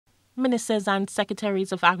ministers and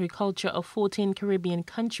secretaries of agriculture of 14 Caribbean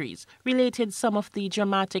countries related some of the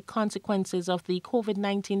dramatic consequences of the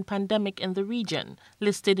COVID-19 pandemic in the region,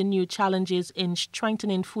 listed new challenges in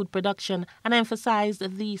strengthening food production, and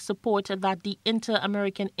emphasized the support that the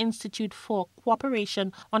Inter-American Institute for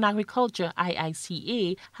Cooperation on Agriculture,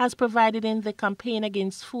 IICA, has provided in the campaign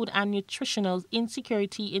against food and nutritional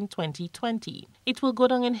insecurity in 2020. It will go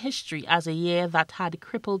down in history as a year that had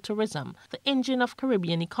crippled tourism, the engine of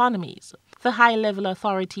Caribbean economies. The high-level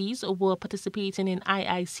authorities were participating in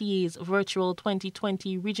IICA's virtual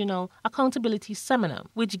 2020 Regional Accountability Seminar,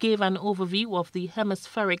 which gave an overview of the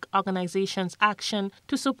hemispheric organization's action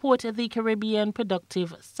to support the Caribbean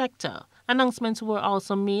productive sector. Announcements were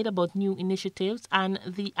also made about new initiatives, and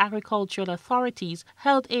the agricultural authorities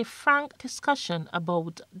held a frank discussion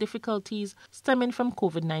about difficulties stemming from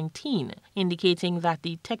COVID-19, indicating that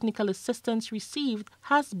the technical assistance received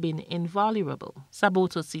has been invaluable.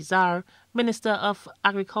 Saboto Cesar, Minister of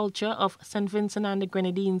Agriculture of St. Vincent and the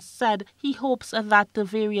Grenadines, said he hopes that the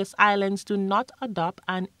various islands do not adopt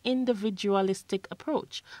an individualistic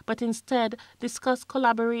approach, but instead discuss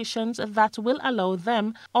collaborations that will allow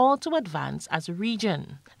them all to advance as a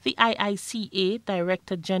region. The IICA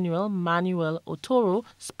Director General Manuel Otoro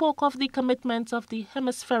spoke of the commitments of the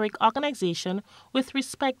hemispheric organization with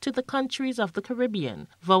respect to the countries of the Caribbean,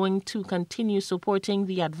 vowing to continue supporting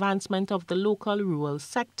the advancement of the local rural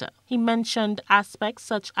sector. He mentioned aspects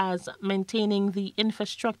such as maintaining the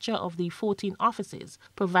infrastructure of the 14 offices,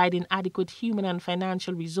 providing adequate human and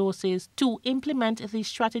financial resources to implement the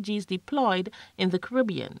strategies deployed in the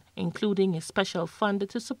Caribbean, including a special fund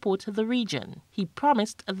to support the region. He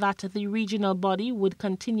promised that the regional body would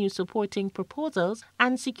continue supporting proposals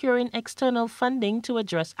and securing external funding to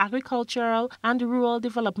address agricultural and rural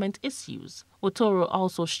development issues. Otoro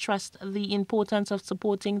also stressed the importance of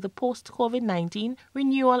supporting the post-COVID-19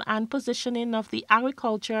 renewal and positioning of the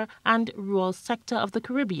agriculture and rural sector of the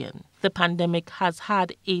Caribbean. The pandemic has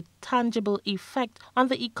had a tangible effect on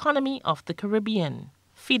the economy of the Caribbean.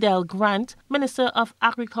 Fidel Grant, Minister of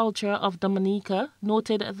Agriculture of Dominica,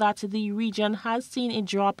 noted that the region has seen a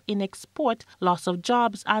drop in export, loss of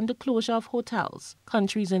jobs, and the closure of hotels.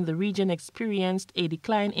 Countries in the region experienced a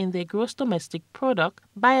decline in their gross domestic product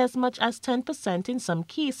by as much as 10% in some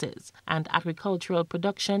cases, and agricultural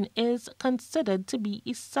production is considered to be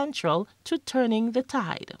essential to turning the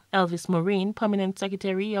tide. Elvis Moraine, Permanent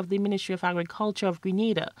Secretary of the Ministry of Agriculture of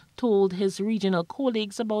Grenada, told his regional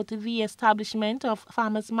colleagues about the establishment of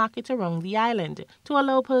farmers' market around the island to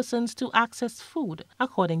allow persons to access food.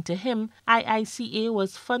 According to him, IICA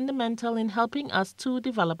was fundamental in helping us to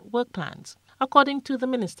develop work plans. According to the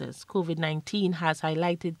ministers, COVID-19 has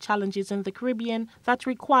highlighted challenges in the Caribbean that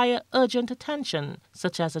require urgent attention,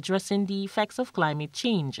 such as addressing the effects of climate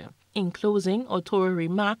change. In closing, Otoro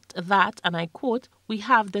remarked that, and I quote, "We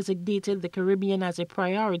have designated the Caribbean as a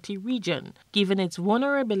priority region, given its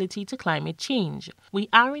vulnerability to climate change. We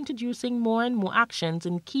are introducing more and more actions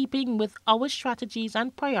in keeping with our strategies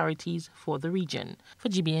and priorities for the region." For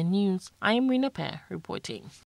GBN News, I am Rena Pear reporting.